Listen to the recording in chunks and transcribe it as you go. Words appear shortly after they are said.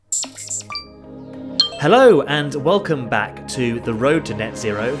Hello and welcome back to The Road to Net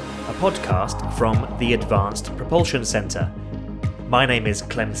Zero, a podcast from the Advanced Propulsion Centre. My name is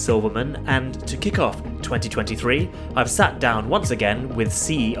Clem Silverman, and to kick off 2023, I've sat down once again with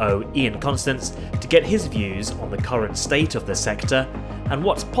CEO Ian Constance to get his views on the current state of the sector and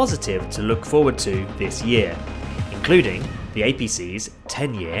what's positive to look forward to this year, including the APC's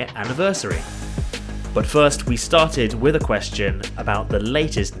 10-year anniversary. But first, we started with a question about the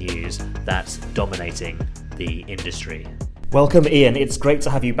latest news that's dominating the industry. Welcome, Ian. It's great to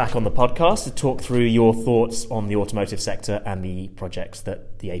have you back on the podcast to talk through your thoughts on the automotive sector and the projects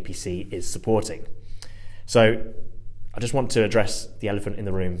that the APC is supporting. So, I just want to address the elephant in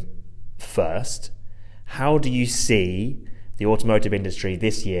the room first. How do you see the automotive industry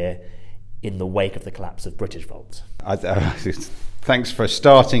this year in the wake of the collapse of British Volt? Thanks for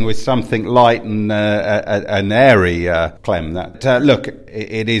starting with something light and airy, Clem. Look,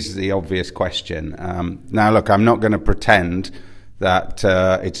 it is the obvious question. Now, look, I'm not going to pretend that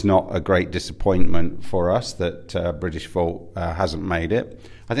it's not a great disappointment for us that British Volt hasn't made it.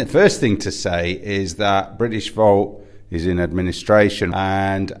 I think the first thing to say is that British Volt is in administration,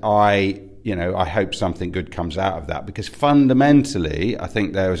 and I hope something good comes out of that, because fundamentally, I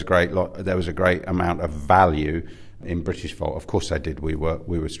think there was a great amount of value in British Volt. Of course I did. We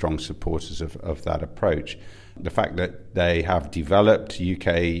were strong supporters of that approach. The fact that they have developed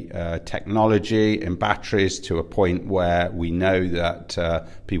UK technology in batteries to a point where we know that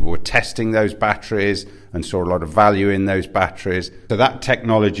people were testing those batteries and saw a lot of value in those batteries. So that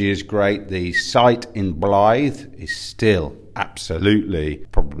technology is great. The site in Blythe is still absolutely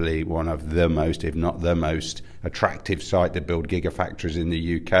probably one of the most, if not the most, attractive site to build gigafactories in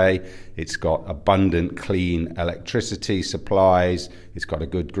the UK. It's got abundant clean electricity supplies. It's got a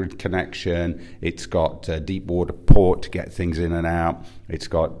good grid connection. It's got a deep water port to get things in and out. It's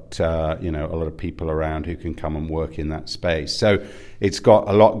got a lot of people around who can come and work in that space. So it's got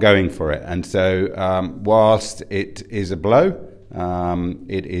a lot going for it. And so whilst it is a blow,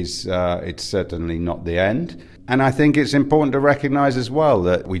 it's certainly not the end. And I think it's important to recognise as well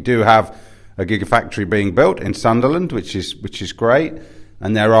that we do have a gigafactory being built in Sunderland, which is great,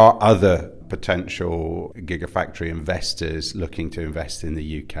 and there are other potential gigafactory investors looking to invest in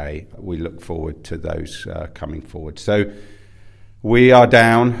the UK. We look forward to those coming forward. So we are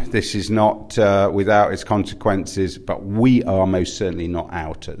down. This is not without its consequences, but we are most certainly not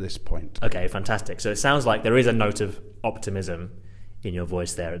out at this point. Okay, fantastic. So it sounds like there is a note of optimism in your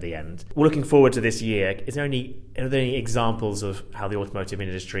voice there at the end. We're looking forward to this year. Are there any examples of how the automotive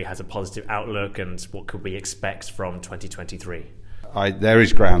industry has a positive outlook, and what could we expect from 2023? There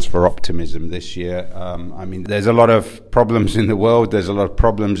is grounds for optimism this year. There's a lot of problems in the world. There's a lot of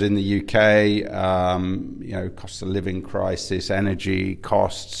problems in the UK. Cost of living crisis, energy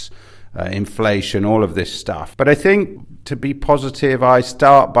costs, inflation, all of this stuff. But I think to be positive, I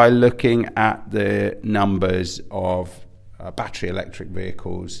start by looking at the numbers of battery electric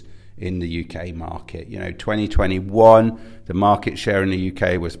vehicles in the UK market. 2021, the market share in the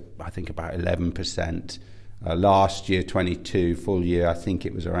UK was, I think, about 11%. Last year, 22, full year, I think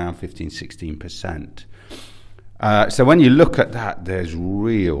it was around 15-16%. So when you look at that, there's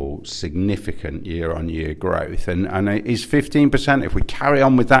real significant year-on-year growth. And is 15%, if we carry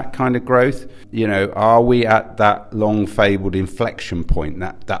on with that kind of growth, are we at that long-fabled inflection point,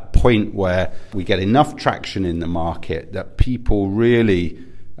 that point where we get enough traction in the market that people really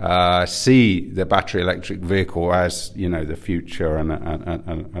see the battery electric vehicle as, the future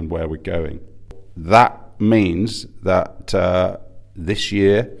and where we're going? That means that this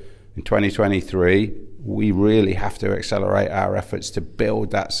year, in 2023, we really have to accelerate our efforts to build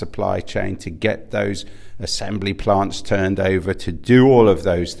that supply chain, to get those assembly plants turned over, to do all of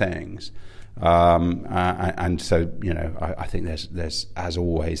those things. And so, I think there's as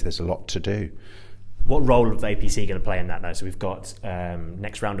always, there's a lot to do. What role is the APC going to play in that now? So we've got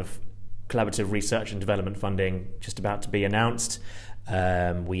next round of collaborative research and development funding just about to be announced.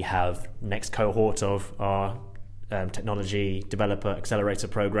 We have next cohort of our technology developer accelerator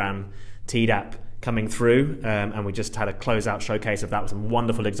program, TDAP, coming through, and we just had a closeout showcase of that with some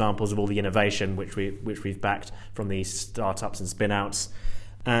wonderful examples of all the innovation which we've backed from these startups and spin-outs,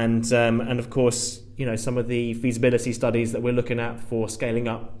 and of course, some of the feasibility studies that we're looking at for scaling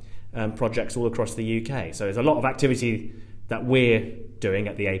up projects all across the UK. So there's a lot of activity that we're doing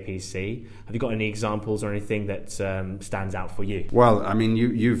at the APC. Have you got any examples or anything that stands out for you? Well,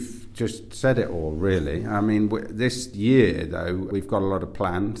 you've just said it all, really. This year, though, we've got a lot of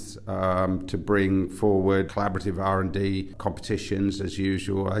plans to bring forward collaborative R&D competitions, as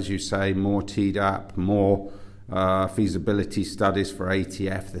usual. As you say, more TDAP, more feasibility studies for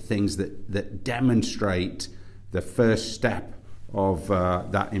ATF, the things that demonstrate the first step of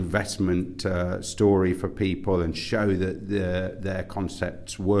that investment story for people and show that their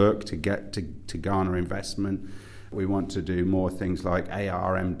concepts work to get to garner investment. We want to do more things like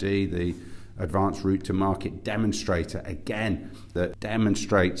ARMD, the Advanced Route to Market Demonstrator, again, that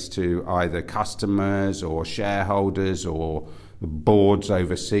demonstrates to either customers or shareholders or boards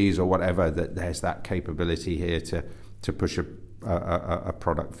overseas or whatever that there's that capability here to push a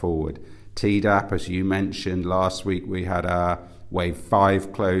product forward. TDAP, as you mentioned, last week we had our Wave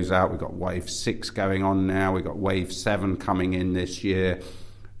 5 close out. We've got Wave 6 going on now. We've got Wave 7 coming in this year.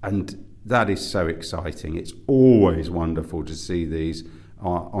 And that is so exciting. It's always wonderful to see these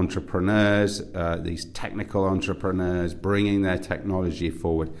entrepreneurs, these technical entrepreneurs bringing their technology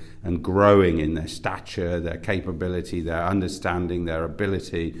forward and growing in their stature, their capability, their understanding, their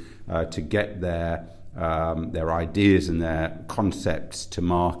ability to get their ideas and their concepts to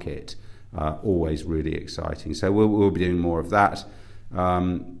market. Always really exciting. So we'll be doing more of that.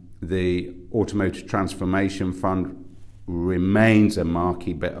 The Automotive Transformation Fund remains a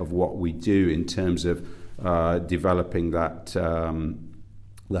marquee bit of what we do in terms of developing that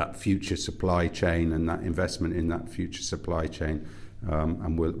future supply chain and that investment in that future supply chain,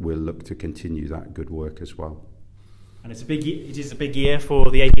 and we'll look to continue that good work as well. And it is a big year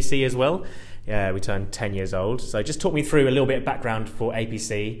for the APC as well. We turned 10 years old. So just talk me through a little bit of background for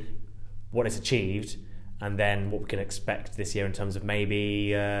APC, what it's achieved, and then what we can expect this year in terms of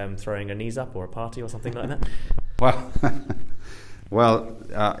maybe throwing a knees up or a party or something like that. Well,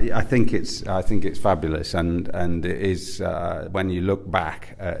 I think it's fabulous, and it is when you look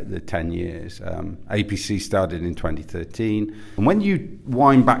back at the 10 years. APC started in 2013, and when you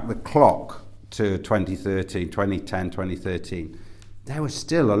wind back the clock to 2013, 2010, 2013, there was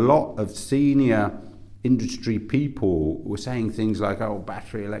still a lot of senior industry people were saying things like, "Oh,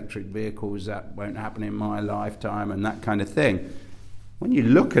 battery electric vehicles, that won't happen in my lifetime," and that kind of thing. When you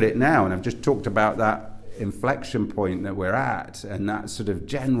look at it now, and I've just talked about that inflection point that we're at, and that sort of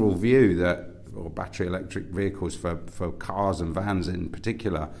general view that battery electric vehicles for cars and vans in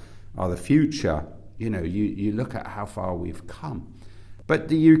particular are the future, you look at how far we've come. But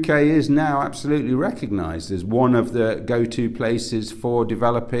the UK is now absolutely recognised as one of the go-to places for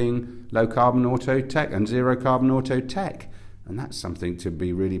developing low-carbon auto tech and zero-carbon auto tech. And that's something to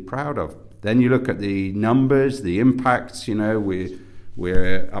be really proud of. Then you look at the numbers, the impacts,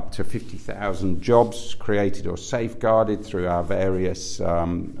 we're up to 50,000 jobs created or safeguarded through our various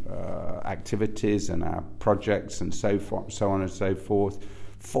activities and our projects and so on and so forth.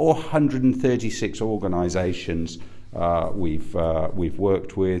 436 organisations we've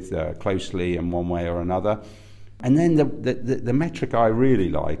worked with closely in one way or another. And then the metric I really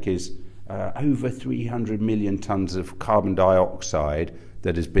like is over 300 million tonnes of carbon dioxide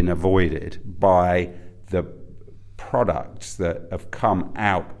that has been avoided by the products that have come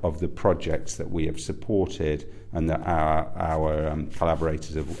out of the projects that we have supported and that our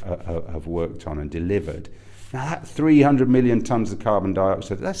collaborators have worked on and delivered. Now that 300 million tonnes of carbon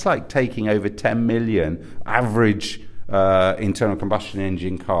dioxide, that's like taking over 10 million average internal combustion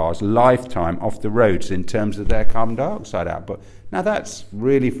engine cars lifetime off the roads in terms of their carbon dioxide output. Now that's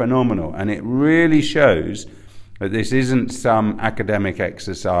really phenomenal, and it really shows that this isn't some academic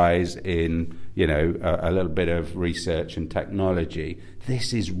exercise in a little bit of research and technology.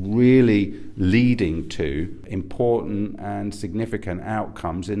 This is really leading to important and significant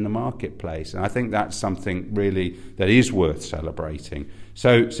outcomes in the marketplace, and I think that's something really that is worth celebrating.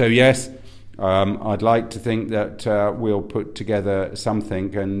 So yes, I'd like to think that we'll put together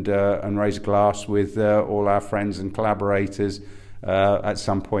something and raise a glass with all our friends and collaborators at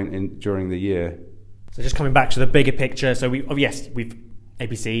some point during the year. So just coming back to the bigger picture, so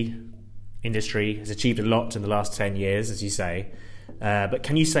APC industry has achieved a lot in the last 10 years, as you say, but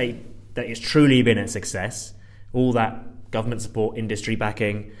can you say that it's truly been a success, all that government support, industry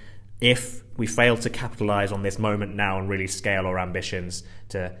backing, if we fail to capitalise on this moment now and really scale our ambitions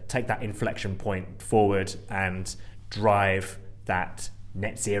to take that inflection point forward and drive that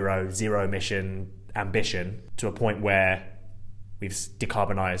net zero emission ambition to a point where we've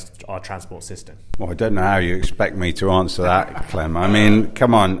decarbonised our transport system? Well, I don't know how you expect me to answer that, Clem. I mean,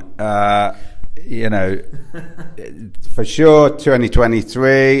 come on. For sure,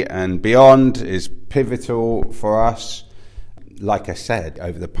 2023 and beyond is pivotal for us. Like I said,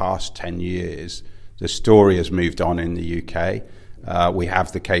 over the past 10 years, the story has moved on in the UK. We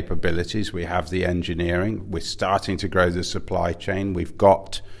have the capabilities, we have the engineering, we're starting to grow the supply chain. We've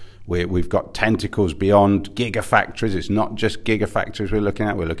got tentacles beyond gigafactories. It's not just gigafactories we're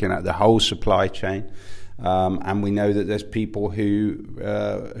looking at the whole supply chain. And we know that there's people who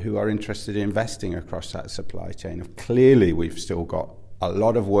are interested in investing across that supply chain. Clearly, we've still got a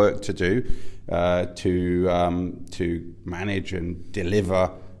lot of work to do to manage and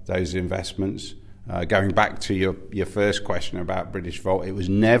deliver those investments. Going back to your first question about British Volt, it was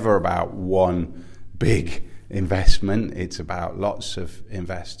never about one big investment. It's about lots of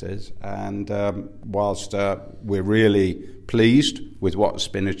investors. And whilst we're really pleased with what's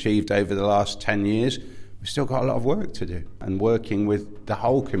been achieved over the last 10 years, we've still got a lot of work to do, and working with the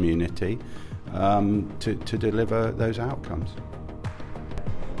whole community to deliver those outcomes.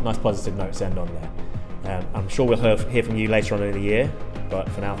 Nice positive note to end on there. I'm sure we'll hear from you later on in the year, but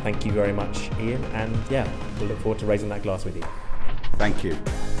for now, thank you very much, Ian, and we'll look forward to raising that glass with you. Thank you.